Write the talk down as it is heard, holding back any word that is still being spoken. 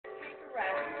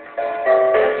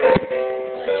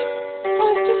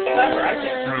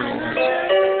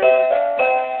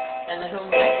And the home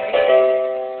migrate.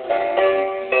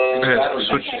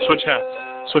 Switch hats.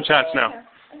 Switch hats now.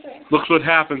 Look what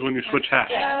happens when you switch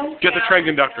hats. Get the train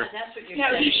conductor.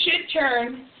 Now he should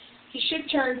turn. He should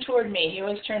turn toward me. He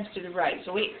always turns to the right.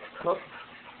 So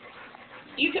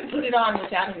you can put it on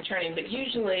without him turning, but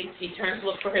usually he turns to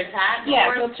look for his hat.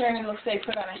 Yeah, he'll turn and say,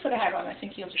 "Put a hat on." I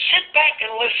think he'll just sit back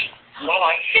and listen while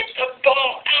I hit the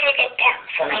ball out of the park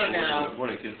for you. Oh no!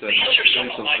 These are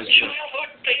some of my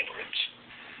childhood favorites.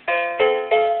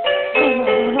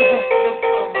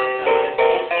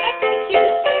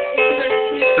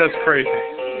 That's crazy.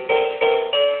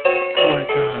 Oh my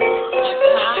God.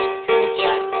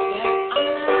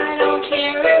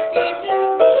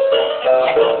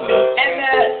 And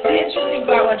the interesting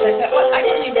part was I thought, well, I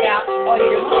can leave it out all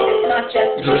year long. It's not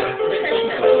just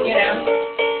Christmas, you know.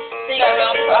 So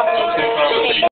probably